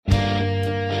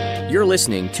You're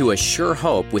listening to A Sure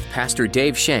Hope with Pastor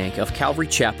Dave Shank of Calvary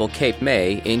Chapel, Cape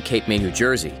May in Cape May, New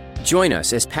Jersey. Join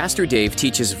us as Pastor Dave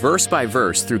teaches verse by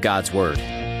verse through God's Word.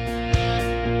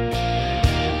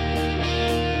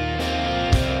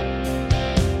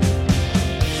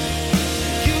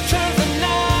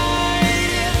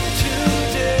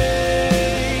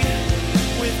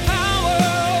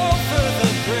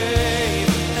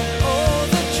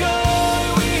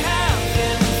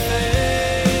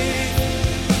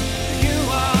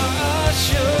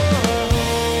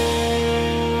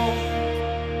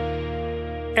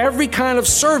 Every kind of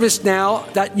service now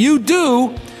that you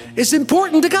do is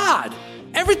important to God.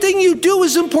 Everything you do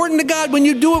is important to God when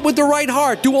you do it with the right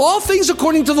heart. Do all things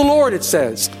according to the Lord, it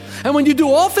says. And when you do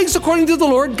all things according to the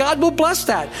Lord, God will bless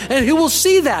that. And He will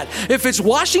see that. If it's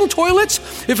washing toilets,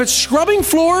 if it's scrubbing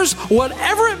floors,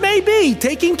 whatever it may be,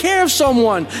 taking care of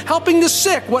someone, helping the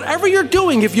sick, whatever you're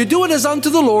doing, if you do it as unto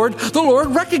the Lord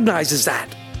recognizes that.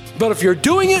 But if you're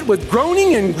doing it with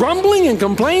groaning and grumbling and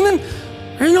complaining,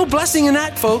 there's no blessing in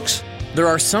that, folks. There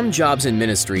are some jobs in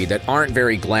ministry that aren't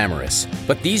very glamorous,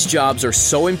 but these jobs are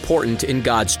so important in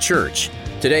God's church.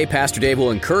 Today, Pastor Dave will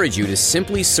encourage you to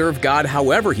simply serve God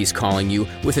however He's calling you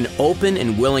with an open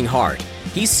and willing heart.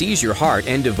 He sees your heart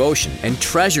and devotion and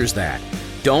treasures that.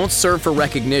 Don't serve for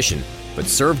recognition, but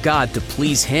serve God to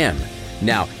please Him.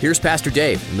 Now, here's Pastor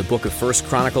Dave in the book of 1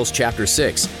 Chronicles chapter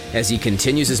 6 as he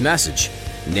continues his message.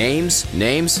 Names,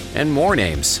 names, and more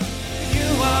names.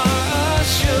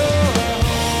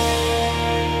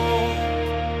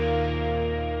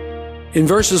 In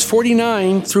verses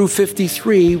 49 through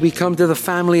 53, we come to the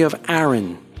family of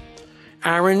Aaron.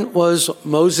 Aaron was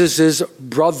Moses'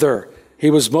 brother. He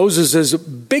was Moses'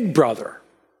 big brother.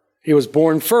 He was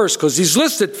born first because he's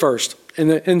listed first in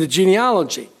the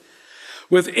genealogy.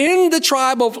 Within the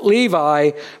tribe of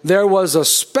Levi, there was a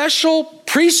special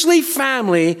priestly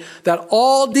family that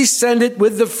all descended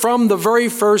from the very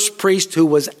first priest, who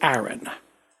was Aaron.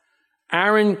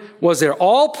 Aaron was there.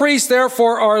 All priests,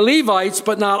 therefore, are Levites,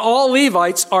 but not all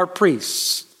Levites are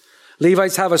priests.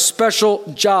 Levites have a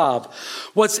special job.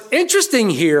 What's interesting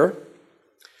here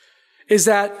is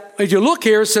that, if you look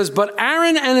here, it says, but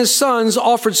Aaron and his sons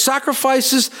offered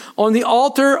sacrifices on the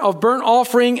altar of burnt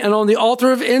offering and on the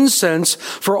altar of incense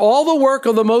for all the work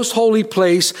of the most holy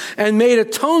place, and made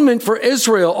atonement for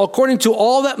Israel according to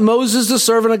all that Moses, the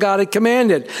servant of God, had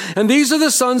commanded. And these are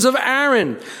the sons of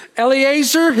Aaron: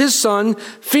 Eleazar, his son,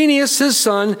 Phinehas, his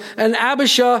son, and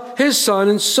Abishua, his son,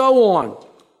 and so on.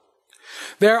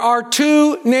 There are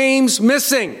two names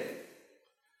missing.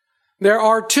 There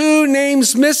are two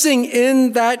names missing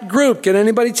in that group. Can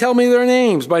anybody tell me their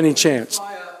names by any chance?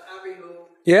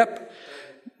 Yep.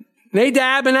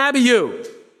 Nadab and Abihu.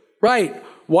 Right.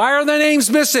 Why are their names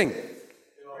missing?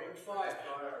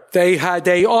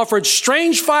 They offered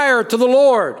strange fire to the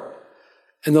Lord,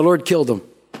 and the Lord killed them.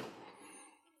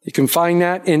 You can find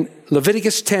that in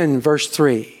Leviticus 10, verse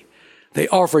 3. They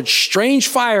offered strange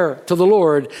fire to the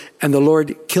Lord, and the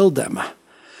Lord killed them.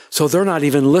 So they're not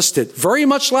even listed. Very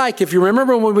much like, if you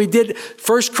remember when we did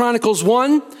 1 Chronicles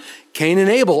 1, Cain and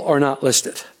Abel are not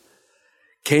listed.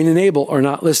 Cain and Abel are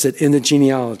not listed in the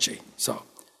genealogy. So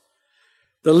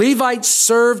the Levites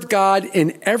served God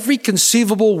in every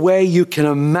conceivable way you can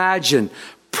imagine,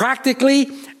 practically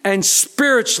and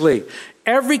spiritually.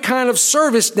 Every kind of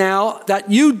service now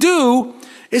that you do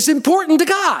is important to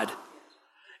God.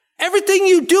 Everything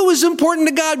you do is important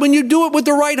to God when you do it with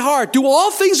the right heart. Do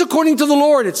all things according to the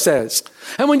Lord, it says.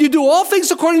 And when you do all things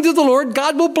according to the Lord,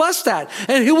 God will bless that.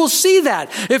 And He will see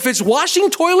that. If it's washing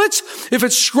toilets, if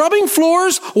it's scrubbing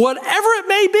floors, whatever it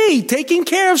may be, taking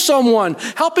care of someone,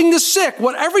 helping the sick,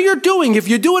 whatever you're doing, if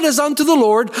you do it as unto the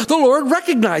Lord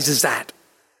recognizes that.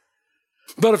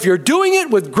 But if you're doing it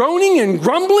with groaning and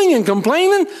grumbling and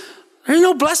complaining, there's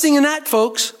no blessing in that,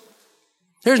 folks.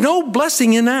 There's no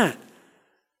blessing in that.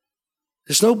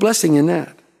 There's no blessing in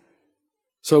that.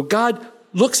 So God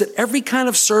looks at every kind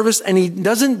of service, and He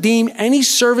doesn't deem any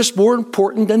service more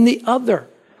important than the other.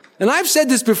 And I've said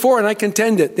this before, and I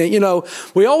contend it,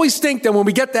 that, we always think that when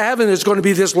we get to heaven, there's going to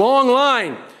be this long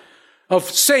line of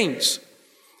saints.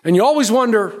 And you always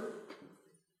wonder,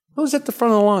 who's at the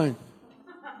front of the line?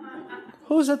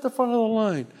 Who's at the front of the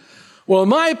line? Well, in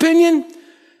my opinion,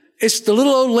 it's the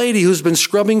little old lady who's been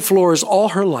scrubbing floors all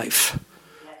her life.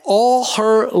 All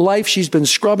her life she's been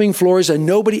scrubbing floors, and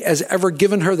nobody has ever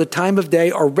given her the time of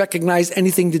day or recognized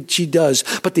anything that she does.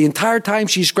 But the entire time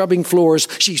she's scrubbing floors,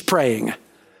 she's praying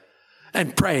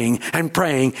and praying and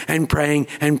praying and praying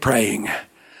and praying.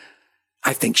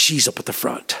 I think she's up at the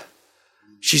front.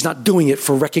 She's not doing it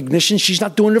for recognition. She's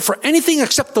not doing it for anything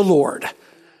except the Lord.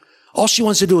 All she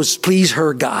wants to do is please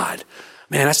her God.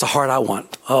 Man, that's the heart I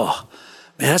want. Oh,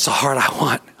 man, that's the heart I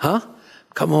want. Huh?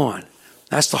 Come on.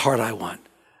 That's the heart I want.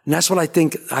 And that's what I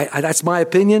think, that's my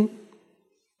opinion.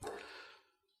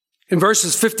 In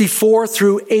verses 54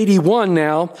 through 81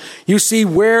 now, you see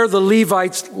where the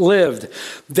Levites lived.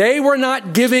 They were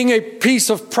not giving a piece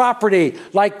of property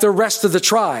like the rest of the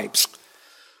tribes.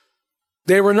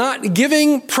 They were not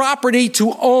giving property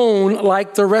to own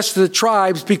like the rest of the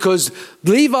tribes because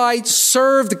Levites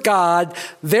served God.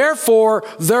 Therefore,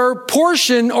 their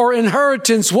portion or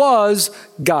inheritance was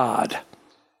God.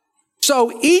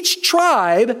 So each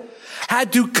tribe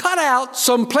had to cut out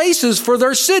some places for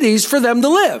their cities for them to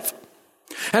live.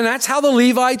 And that's how the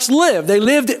Levites lived. They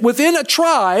lived within a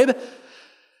tribe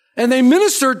and they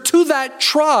ministered to that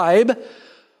tribe,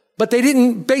 but they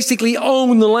didn't basically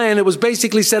own the land. It was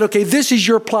basically said, okay, this is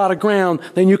your plot of ground,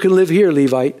 then you can live here,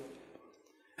 Levite.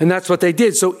 And that's what they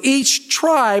did. So each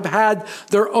tribe had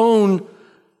their own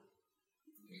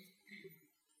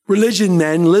religion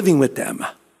men living with them.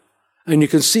 And you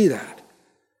can see that.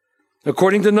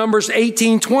 According to Numbers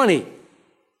 18:20,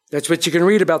 that's what you can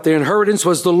read about. The inheritance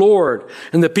was the Lord.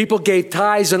 And the people gave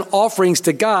tithes and offerings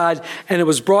to God, and it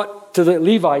was brought to the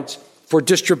Levites for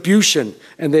distribution,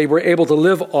 and they were able to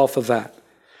live off of that.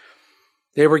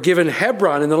 They were given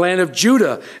Hebron in the land of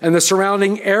Judah and the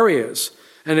surrounding areas,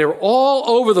 and they were all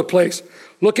over the place.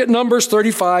 Look at Numbers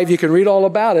 35. You can read all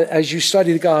about it as you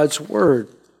study God's word.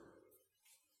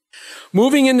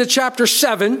 Moving into chapter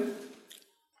 7,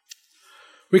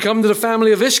 we come to the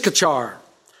family of Issachar.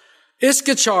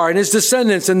 Issachar and his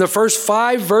descendants in the first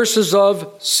 5 verses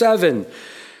of 7.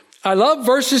 I love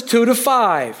verses 2 to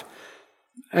 5.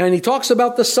 And he talks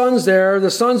about the sons there. The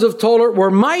sons of Toler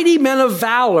were mighty men of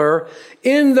valor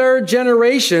in their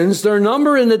generations. Their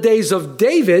number in the days of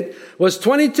David was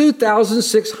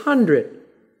 22,600.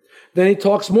 Then he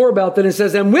talks more about that and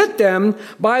says, and with them,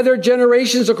 by their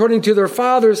generations, according to their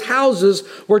fathers' houses,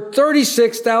 were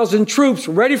 36,000 troops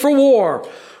ready for war.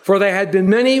 For they had been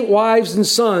many wives and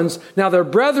sons. Now their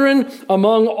brethren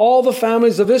among all the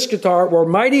families of Issachar were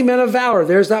mighty men of valor.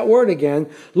 There's that word again.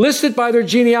 Listed by their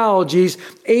genealogies,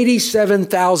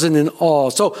 87,000 in all.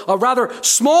 So a rather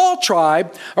small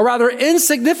tribe, a rather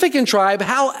insignificant tribe.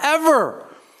 However,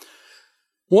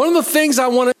 one of the things I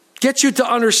want to get you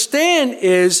to understand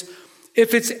is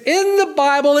if it's in the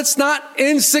Bible, it's not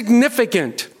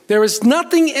insignificant. There is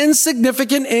nothing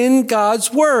insignificant in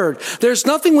God's word. There's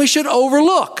nothing we should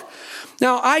overlook.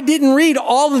 Now, I didn't read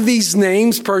all of these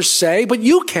names per se, but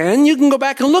you can. You can go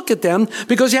back and look at them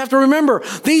because you have to remember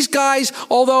these guys,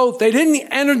 although they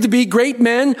didn't enter to be great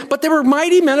men, but they were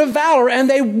mighty men of valor and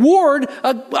they warred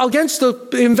against the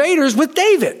invaders with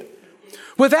David.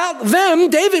 Without them,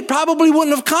 David probably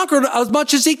wouldn't have conquered as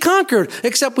much as he conquered,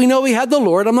 except we know he had the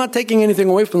Lord. I'm not taking anything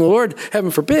away from the Lord, heaven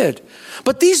forbid.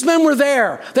 But these men were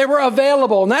there. They were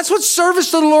available. And that's what service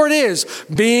to the Lord is,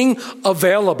 being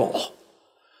available.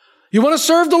 You want to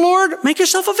serve the Lord? Make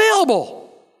yourself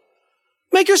available.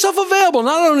 Make yourself available,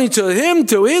 not only to him,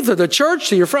 to the church,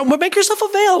 to your friend, but make yourself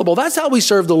available. That's how we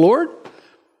serve the Lord.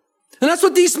 And that's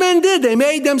what these men did. They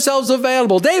made themselves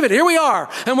available. David, here we are,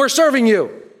 and we're serving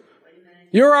you.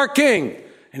 You're our king.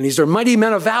 And these are mighty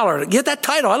men of valor. Get that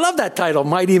title. I love that title,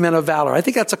 mighty men of valor. I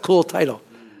think that's a cool title.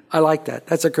 I like that.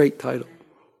 That's a great title.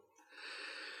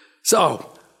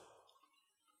 So,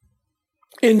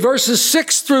 in verses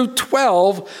 6 through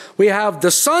 12, we have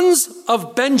the sons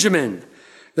of Benjamin.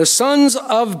 The sons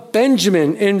of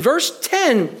Benjamin. In verse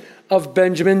 10 of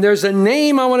Benjamin, there's a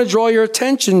name I want to draw your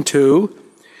attention to.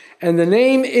 And the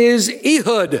name is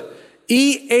Ehud.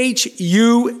 E-H-U-D.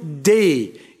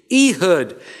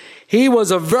 Ehud. He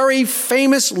was a very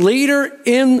famous leader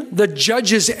in the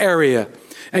Judges area.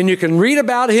 And you can read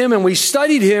about him, and we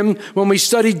studied him when we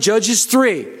studied Judges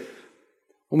 3.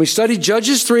 When we studied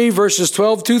Judges 3, verses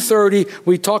 12 to 30,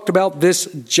 we talked about this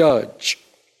judge.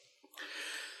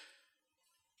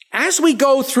 As we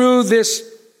go through this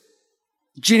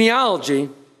genealogy,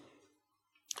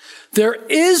 there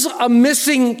is a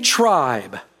missing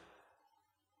tribe.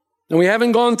 And we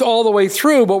haven't gone all the way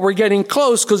through, but we're getting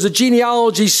close because the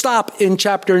genealogies stop in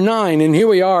chapter 9. And here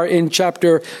we are in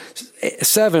chapter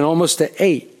 7, almost to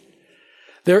 8.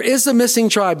 There is a missing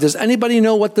tribe. Does anybody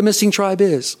know what the missing tribe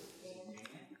is?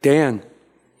 Dan.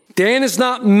 Dan is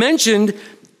not mentioned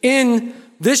in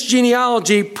this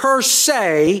genealogy per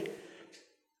se,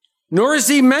 nor is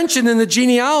he mentioned in the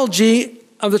genealogy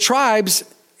of the tribes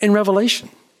in Revelation.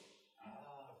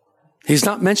 He's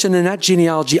not mentioned in that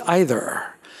genealogy either.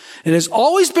 It has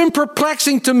always been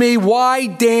perplexing to me why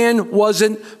Dan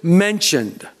wasn't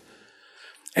mentioned.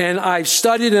 And I've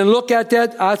studied and looked at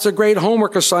that. That's a great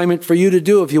homework assignment for you to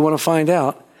do if you want to find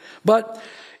out. But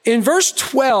In verse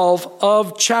 12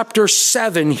 of chapter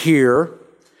 7 here,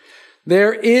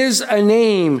 there is a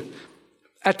name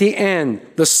at the end,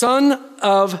 the son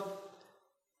of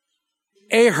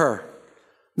Ahar.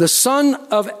 The son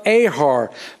of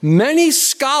Ahar. Many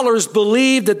scholars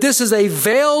believe that this is a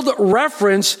veiled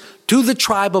reference to the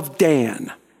tribe of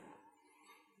Dan.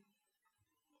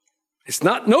 It's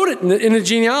not noted in the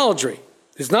genealogy.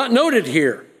 It's not noted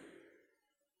here.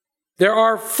 There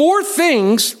are 4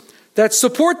 things that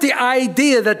support the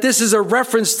idea that this is a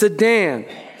reference to Dan.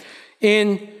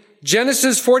 In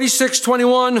Genesis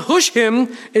 46:21,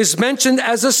 Hushim is mentioned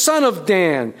as a son of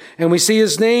Dan. And we see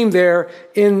his name there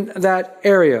in that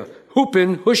area.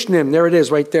 Hushnim, there it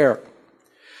is right there.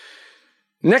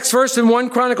 Next verse in 1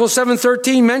 Chronicles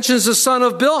 7:13 mentions the son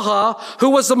of Bilhah,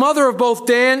 who was the mother of both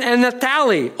Dan and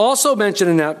Naphtali, also mentioned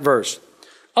in that verse.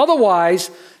 Otherwise,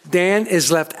 Dan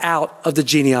is left out of the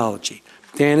genealogy.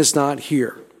 Dan is not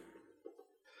here.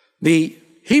 The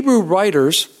Hebrew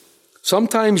writers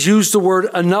sometimes use the word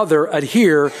another,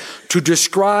 adhere, to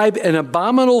describe an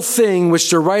abominable thing which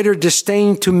the writer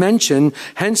disdained to mention.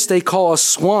 Hence they call a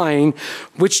swine,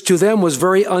 which to them was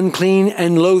very unclean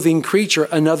and loathing creature,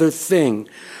 another thing.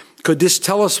 Could this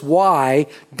tell us why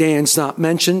Dan's not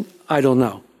mentioned? I don't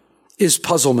know. Is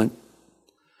puzzlement.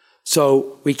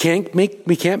 So we can't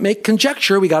make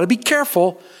conjecture. We got to be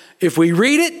careful. If we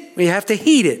read it, we have to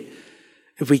heed it.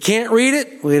 If we can't read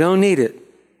it, we don't need it.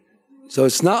 So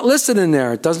it's not listed in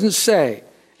there. It doesn't say.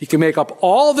 You can make up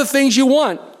all the things you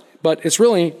want, but it's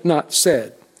really not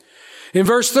said. In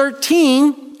verse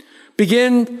 13,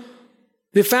 begin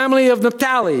the family of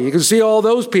Naphtali. You can see all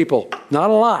those people. Not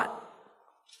a lot.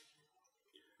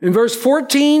 In verse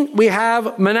 14, we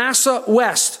have Manasseh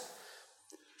West.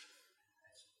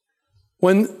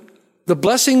 When the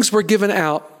blessings were given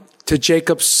out to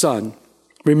Jacob's son,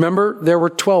 remember there were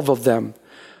 12 of them.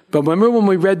 But remember when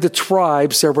we read the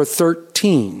tribes, there were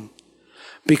 13.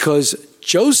 Because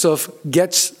Joseph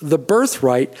gets the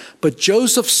birthright, but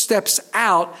Joseph steps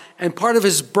out, and part of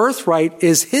his birthright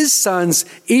is his sons,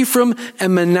 Ephraim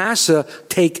and Manasseh,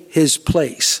 take his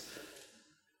place.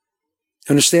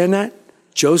 Understand that?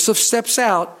 Joseph steps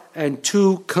out, and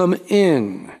 2 come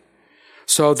in.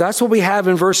 So that's what we have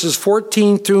in verses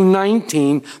 14 through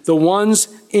 19, the ones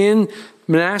in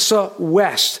Manasseh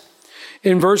West.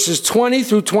 In verses 20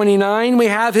 through 29, we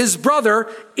have his brother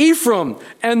Ephraim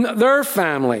and their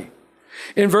family.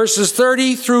 In verses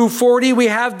 30 through 40, we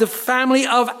have the family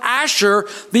of Asher,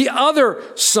 the other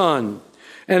son.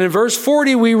 And in verse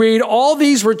 40, we read, all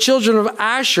these were children of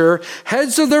Asher,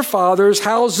 heads of their fathers'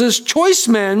 houses, choice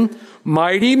men,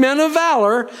 mighty men of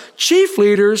valor, chief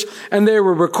leaders, and they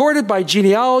were recorded by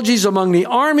genealogies among the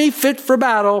army fit for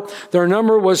battle. Their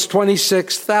number was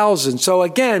 26,000. So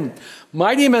again,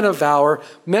 mighty men of valor,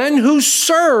 men who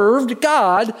served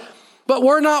God, but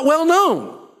were not well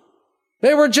known.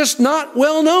 They were just not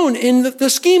well known in the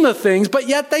scheme of things, but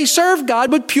yet they served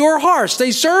God with pure hearts.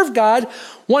 They served God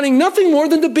wanting nothing more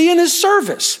than to be in his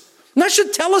service. And that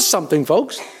should tell us something,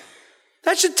 folks.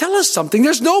 That should tell us something.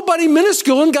 There's nobody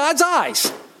minuscule in God's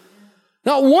eyes.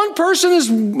 Not one person is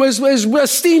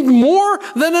esteemed more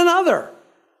than another.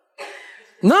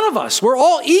 None of us. We're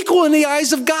all equal in the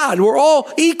eyes of God. We're all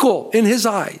equal in his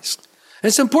eyes. And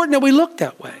it's important that we look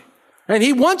that way. And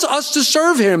he wants us to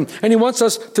serve him, and he wants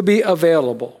us to be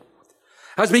available.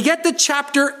 As we get to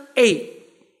chapter 8,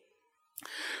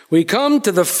 we come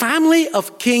to the family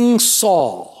of King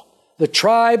Saul, the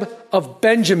tribe of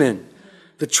Benjamin.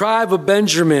 The tribe of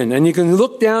Benjamin. And you can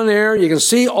look down there, you can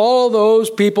see all those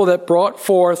people that brought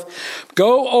forth.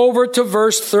 Go over to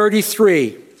verse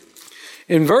 33.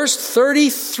 In verse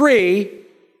 33,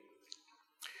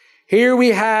 here we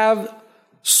have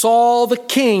Saul the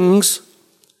king's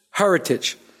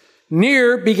heritage.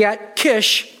 Ner begat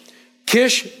Kish.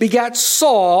 Kish begat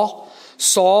Saul.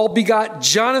 Saul begot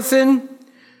Jonathan,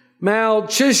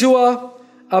 Malchishua,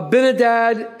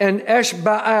 Abinadab, and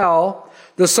Eshbaal.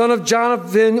 The son of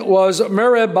Jonathan was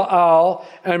Merib-Baal,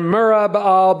 and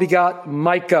Merib-Baal begot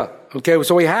Micah. Okay,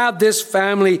 so we have this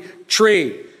family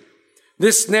tree.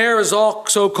 This Ner is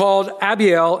also called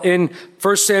Abiel in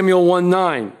 1 Samuel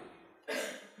 1:9.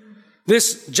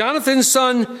 This Jonathan's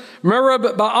son,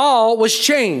 Merib-Baal, was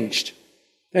changed.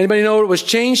 Anybody know what it was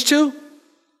changed to?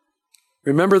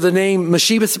 Remember the name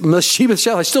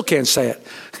Mephibosheth? I still can't say it.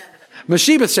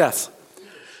 Mephibosheth.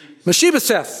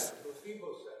 Mephibosheth.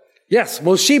 Yes,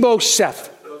 Mephibosheth.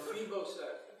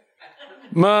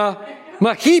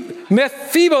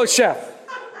 Mephibosheth.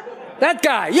 That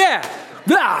guy, yeah.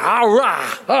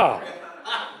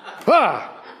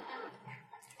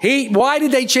 Why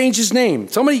did they change his name?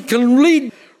 Somebody can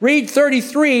Read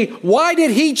 33. Why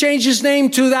did he change his name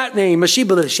to that name?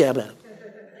 Meshibah.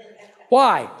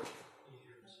 Why?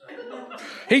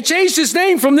 He changed his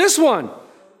name from this one.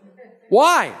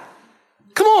 Why?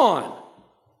 Come on.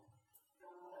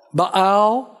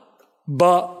 Baal,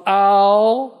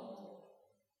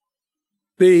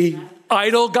 the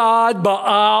idol god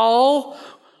Baal.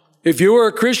 If you were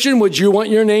a Christian, would you want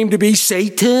your name to be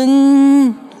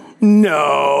Satan?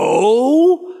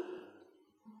 No.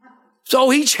 So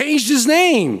he changed his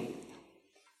name.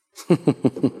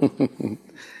 You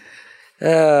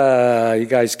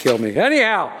guys kill me.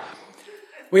 Anyhow,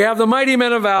 we have the mighty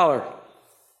men of valor.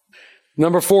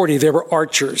 Number 40, they were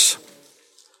archers.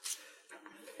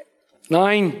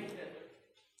 9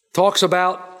 talks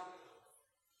about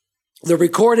the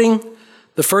recording.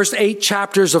 The first 8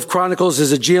 chapters of Chronicles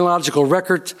is a genealogical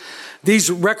record.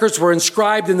 These records were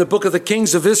inscribed in the book of the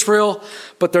Kings of Israel,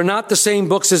 but they're not the same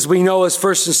books as we know as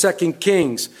 1st and 2nd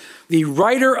Kings. The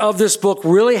writer of this book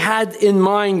really had in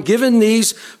mind giving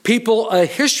these people a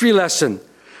history lesson.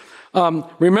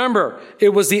 Remember, it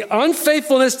was the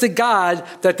unfaithfulness to God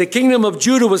that the kingdom of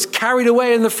Judah was carried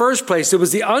away in the first place. It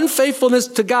was the unfaithfulness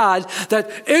to God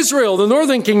that Israel, the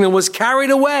northern kingdom, was carried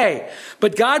away.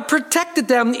 But God protected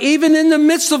them even in the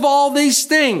midst of all these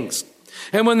things.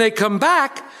 And when they come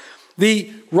back,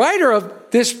 the writer of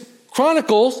this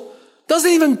Chronicles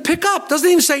doesn't even pick up, doesn't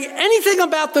even say anything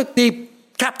about the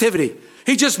captivity.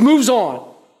 He just moves on.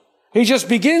 He just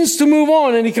begins to move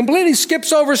on, and he completely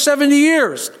skips over 70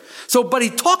 years. So, but he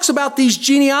talks about these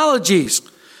genealogies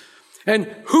and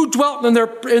who dwelt in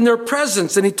their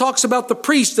presence. And he talks about the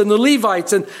priests and the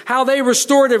Levites and how they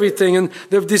restored everything, and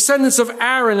the descendants of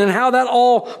Aaron and how that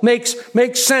all makes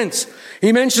sense.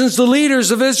 He mentions the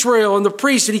leaders of Israel and the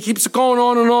priests, and he keeps going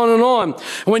on and on and on.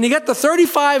 And when you get to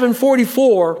 35 and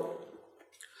 44,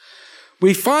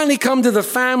 we finally come to the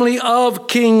family of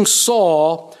King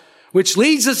Saul, which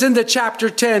leads us into chapter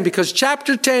 10, because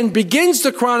chapter 10 begins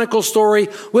the Chronicle story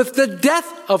with the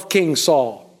death of King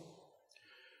Saul.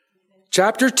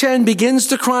 Chapter 10 begins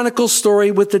the Chronicle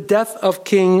story with the death of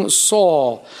King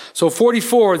Saul. So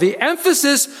 44, the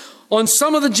emphasis on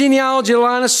some of the genealogy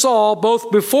line of Saul,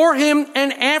 both before him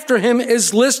and after him,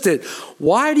 is listed.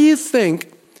 Why do you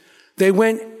think they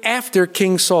went after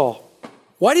King Saul?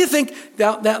 Why do you think,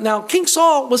 now King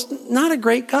Saul was not a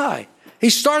great guy. He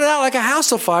started out like a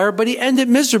house of fire, but he ended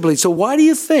miserably. So why do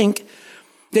you think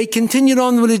they continued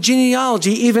on with the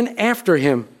genealogy even after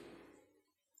him?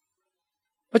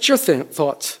 What's your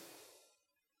thoughts?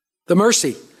 The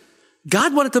mercy.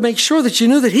 God wanted to make sure that you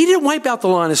knew that he didn't wipe out the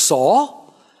line of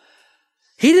Saul.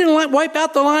 He didn't wipe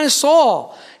out the line of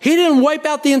Saul. He didn't wipe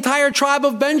out the entire tribe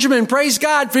of Benjamin. Praise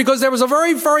God, because there was a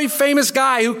very, very famous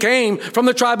guy who came from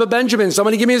the tribe of Benjamin.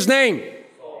 Somebody give me his name.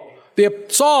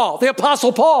 Saul, the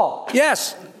Apostle Paul.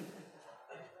 Yes.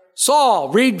 Saul,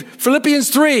 read Philippians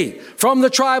 3, from the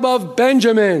tribe of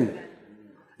Benjamin.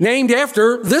 Named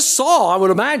after this Saul, I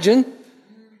would imagine.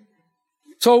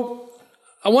 So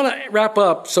I want to wrap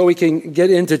up so we can get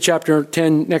into chapter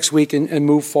 10 next week and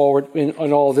move forward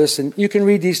on all this. And you can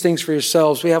read these things for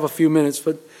yourselves. We have a few minutes,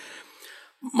 but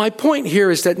my point here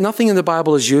is that nothing in the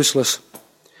Bible is useless.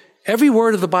 Every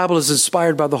word of the Bible is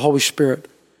inspired by the Holy Spirit.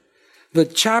 The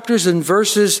chapters and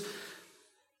verses,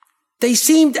 they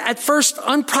seemed at first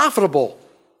unprofitable,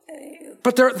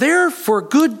 but they're there for a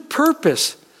good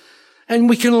purpose. And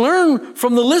we can learn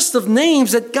from the list of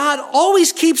names that God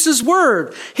always keeps his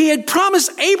word. He had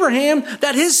promised Abraham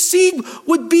that his seed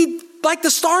would be like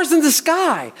the stars in the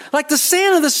sky, like the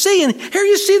sand of the sea. And here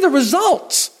you see the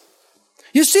results.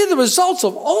 You see the results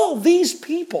of all these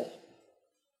people.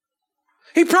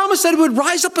 He promised that it would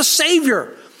rise up a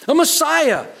Savior, a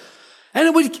Messiah,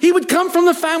 and he would come from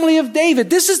the family of David.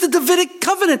 This is the Davidic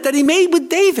covenant that he made with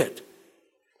David.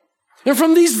 And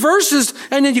from these verses,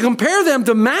 and then you compare them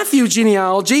to Matthew's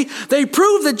genealogy, they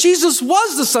prove that Jesus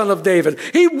was the son of David.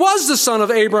 He was the son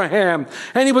of Abraham,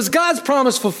 and he was God's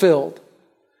promise fulfilled.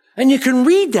 And you can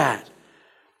read that.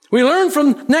 We learn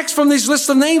from these lists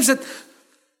of names that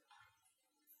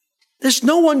there's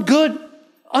no one good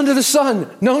under the sun.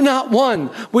 No, not one.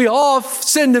 We all have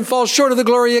sinned and fall short of the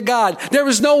glory of God. There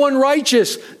is no one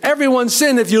righteous. Everyone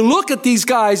sinned. If you look at these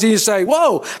guys and you say,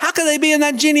 whoa, how can they be in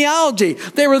that genealogy?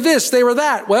 They were this, they were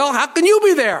that. Well, how can you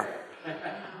be there?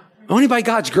 Only by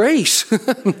God's grace.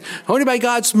 Only by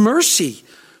God's mercy.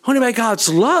 Only by God's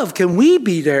love can we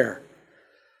be there.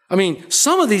 I mean,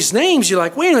 some of these names, you're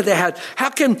like, wait a minute, how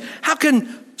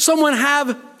can someone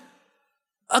have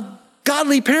a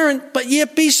godly parent, but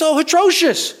yet be so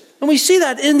atrocious? And we see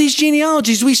that in these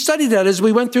genealogies. We studied that as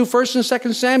we went through 1st and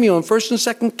 2nd Samuel and 1st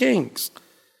and 2nd Kings.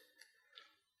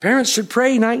 Parents should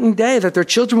pray night and day that their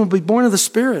children will be born of the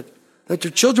Spirit, that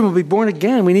their children will be born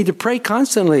again. We need to pray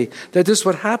constantly that this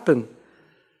would happen.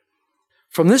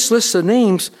 From this list of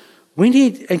names, we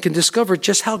need and can discover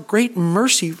just how great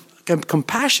mercy and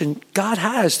compassion God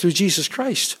has through Jesus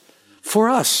Christ for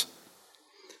us.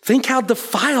 Think how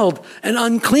defiled and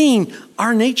unclean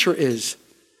our nature is.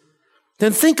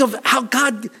 Then think of how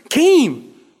God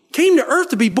came to earth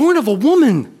to be born of a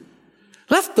woman,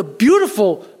 left the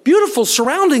beautiful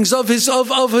surroundings of his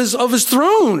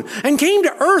throne, and came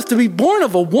to earth to be born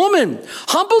of a woman,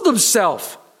 humbled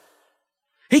himself.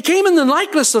 He came in the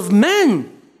likeness of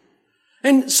men.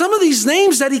 And some of these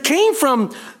names that he came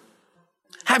from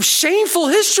have shameful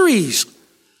histories,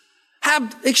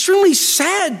 have extremely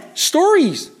sad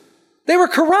stories. They were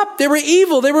corrupt, they were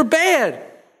evil, they were bad.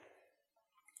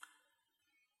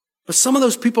 But some of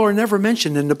those people are never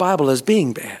mentioned in the Bible as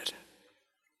being bad.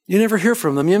 You never hear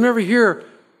from them. You never hear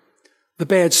the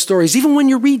bad stories, even when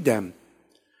you read them.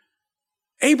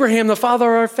 Abraham, the father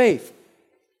of our faith.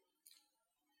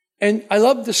 And I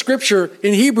love the scripture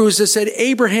in Hebrews that said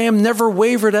Abraham never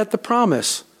wavered at the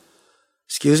promise.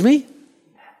 Excuse me?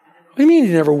 What do you mean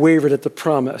he never wavered at the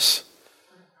promise?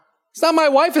 It's not my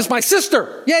wife, it's my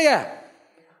sister. Yeah.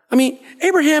 I mean,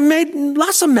 Abraham made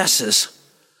lots of messes.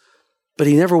 But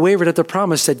he never wavered at the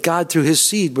promise that God through his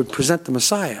seed would present the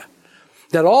Messiah.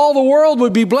 That all the world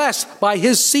would be blessed by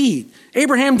his seed.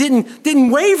 Abraham didn't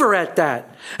waver at that.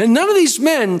 And none of these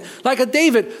men, like a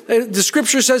David, the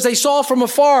scripture says they saw from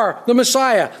afar the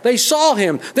Messiah. They saw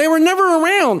him. They were never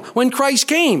around when Christ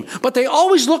came, but they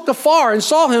always looked afar and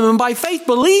saw him and by faith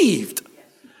believed.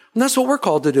 And that's what we're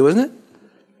called to do, isn't it?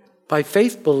 By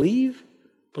faith believe.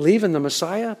 Believe in the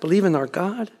Messiah. Believe in our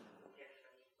God.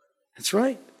 That's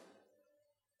right.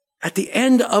 At the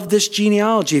end of this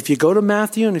genealogy, if you go to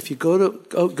Matthew and if you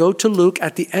go to Luke,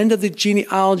 at the end of the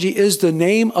genealogy is the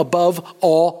name above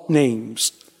all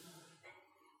names.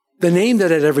 The name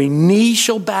that at every knee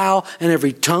shall bow and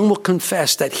every tongue will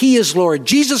confess that he is Lord.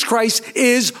 Jesus Christ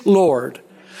is Lord.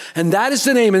 And that is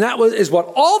the name. And that is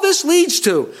what all this leads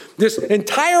to. This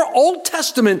entire Old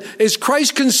Testament is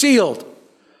Christ concealed.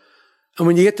 And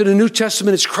when you get to the New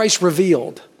Testament, it's Christ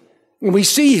revealed. And we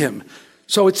see him.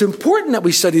 So it's important that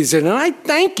we study these. And I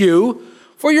thank you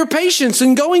for your patience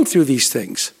in going through these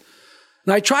things.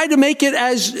 And I tried to make it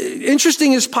as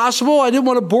interesting as possible. I didn't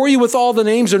want to bore you with all the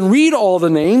names and read all the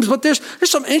names, but there's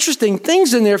some interesting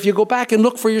things in there if you go back and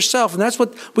look for yourself. And that's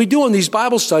what we do in these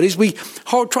Bible studies. We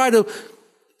try to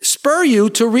spur you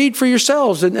to read for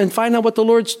yourselves and find out what the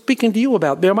Lord's speaking to you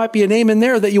about. There might be a name in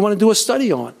there that you want to do a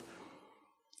study on.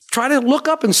 Try to look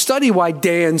up and study why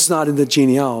Dan's not in the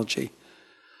genealogy.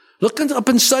 Look up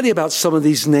and study about some of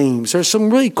these names. There's some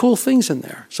really cool things in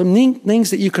there. Some neat things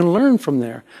that you can learn from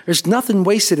there. There's nothing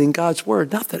wasted in God's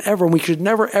word. Nothing ever. And we should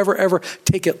never, ever, ever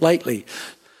take it lightly.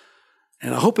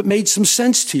 And I hope it made some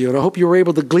sense to you. And I hope you were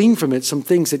able to glean from it some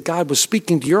things that God was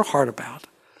speaking to your heart about.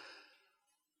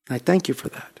 And I thank you for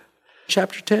that.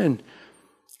 Chapter 10.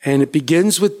 And it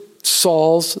begins with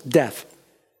Saul's death.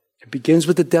 It begins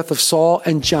with the death of Saul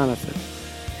and Jonathan.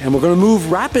 And we're going to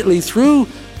move rapidly through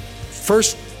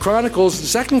First Chronicles and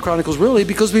Second Chronicles, really,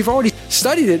 because we've already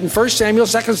studied it in 1 Samuel,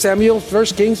 2 Samuel, 1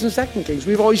 Kings, and 2 Kings.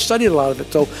 We've always studied a lot of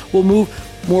it, so we'll move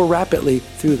more rapidly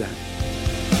through that.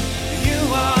 You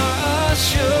are a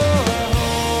sure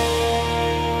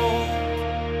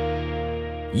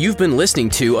hope. You've been listening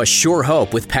to A Sure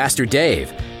Hope with Pastor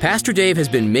Dave. Pastor Dave has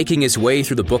been making his way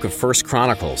through the book of 1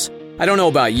 Chronicles. I don't know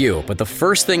about you, but the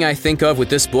first thing I think of with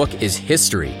this book is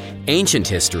history, ancient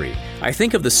history. I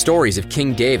think of the stories of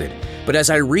King David. But as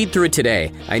I read through it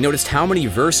today, I noticed how many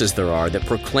verses there are that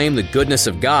proclaim the goodness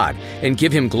of God and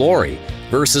give him glory.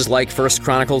 Verses like 1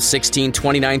 Chronicles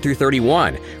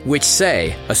 16:29-31, which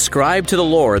say, "Ascribe to the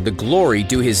Lord the glory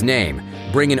due his name.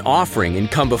 Bring an offering and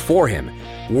come before him.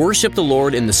 Worship the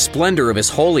Lord in the splendor of his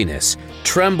holiness.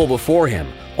 Tremble before him,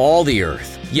 all the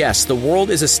earth. Yes, the world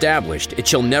is established, it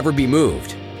shall never be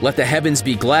moved. Let the heavens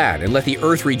be glad, and let the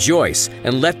earth rejoice,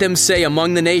 and let them say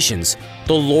among the nations,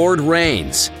 the Lord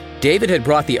reigns." David had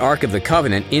brought the Ark of the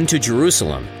Covenant into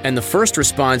Jerusalem, and the first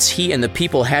response he and the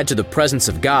people had to the presence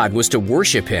of God was to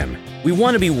worship him. We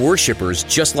want to be worshipers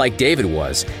just like David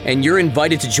was, and you're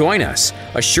invited to join us.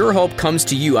 A Sure Hope comes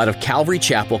to you out of Calvary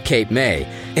Chapel, Cape May.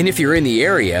 And if you're in the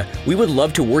area, we would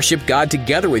love to worship God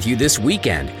together with you this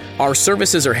weekend. Our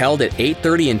services are held at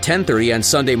 8:30 and 10:30 on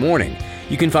Sunday morning.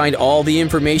 You can find all the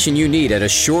information you need at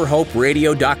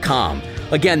ASureHopeRadio.com.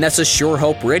 Again, that's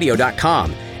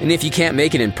ASureHopeRadio.com. And if you can't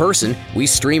make it in person, we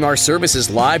stream our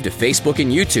services live to Facebook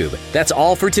and YouTube. That's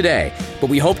all for today, but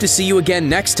we hope to see you again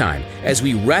next time as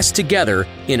we rest together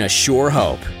in a sure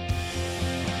hope.